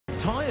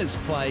Tyres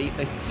play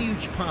a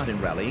huge part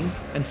in rallying,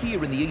 and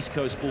here in the East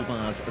Coast Bull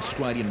Bars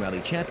Australian Rally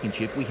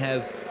Championship we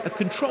have a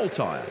control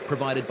tyre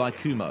provided by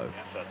Kumho.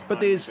 But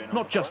there's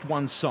not just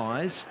one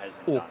size,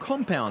 or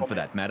compound for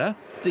that matter.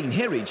 Dean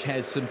Herridge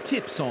has some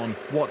tips on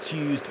what's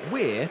used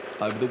where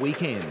over the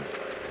weekend.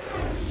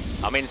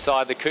 I'm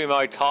inside the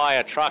Kumho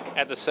tyre truck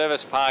at the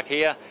service park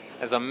here.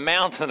 There's a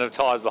mountain of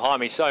tyres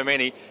behind me, so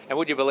many, and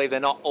would you believe they're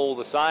not all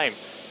the same?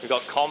 We've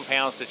got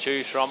compounds to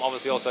choose from,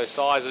 obviously also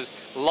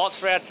sizes. Lots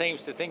for our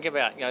teams to think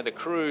about, you know, the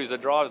crews, the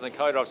drivers and the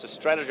co-drivers to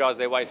strategise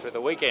their way through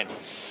the weekend.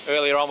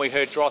 Earlier on we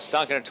heard Ross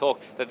Duncan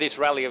talk that this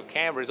Rally of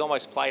Canberra is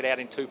almost played out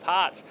in two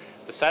parts.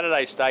 The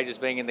Saturday stages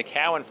being in the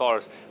Cowan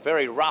Forest,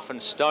 very rough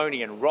and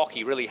stony and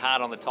rocky, really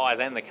hard on the tyres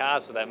and the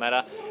cars for that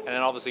matter. And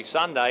then obviously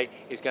Sunday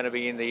is going to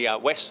be in the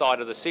west side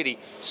of the city,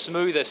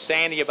 smoother,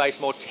 sandier based,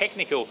 more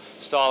technical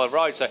style of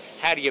road. So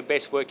how do you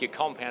best work your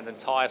compound and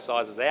tyre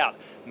sizes out?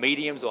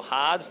 Mediums or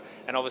hards,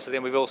 and obviously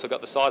then we've also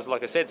got the sizes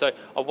like I said. So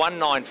a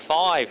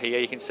 195 here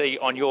you can see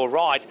on your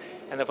right,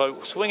 and if I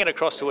swing it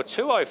across to a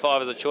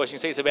 205 as a choice, you can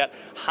see it's about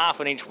half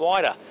an inch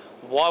wider.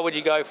 Why would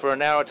you go for a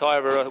narrow tyre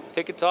over a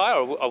thicker tyre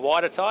or a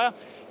wider tyre?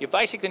 You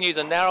basically use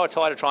a narrower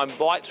tyre to try and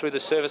bite through the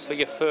surface for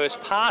your first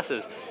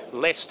passes.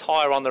 Less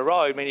tyre on the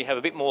road, meaning you have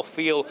a bit more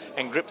feel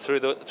and grip through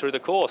the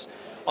course.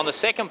 On the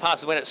second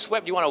pass, when it's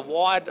swept, you want a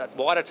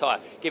wider tyre,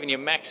 giving you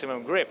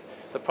maximum grip.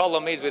 The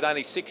problem is with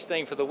only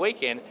 16 for the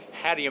weekend,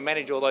 how do you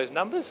manage all those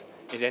numbers?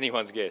 Is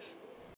anyone's guess.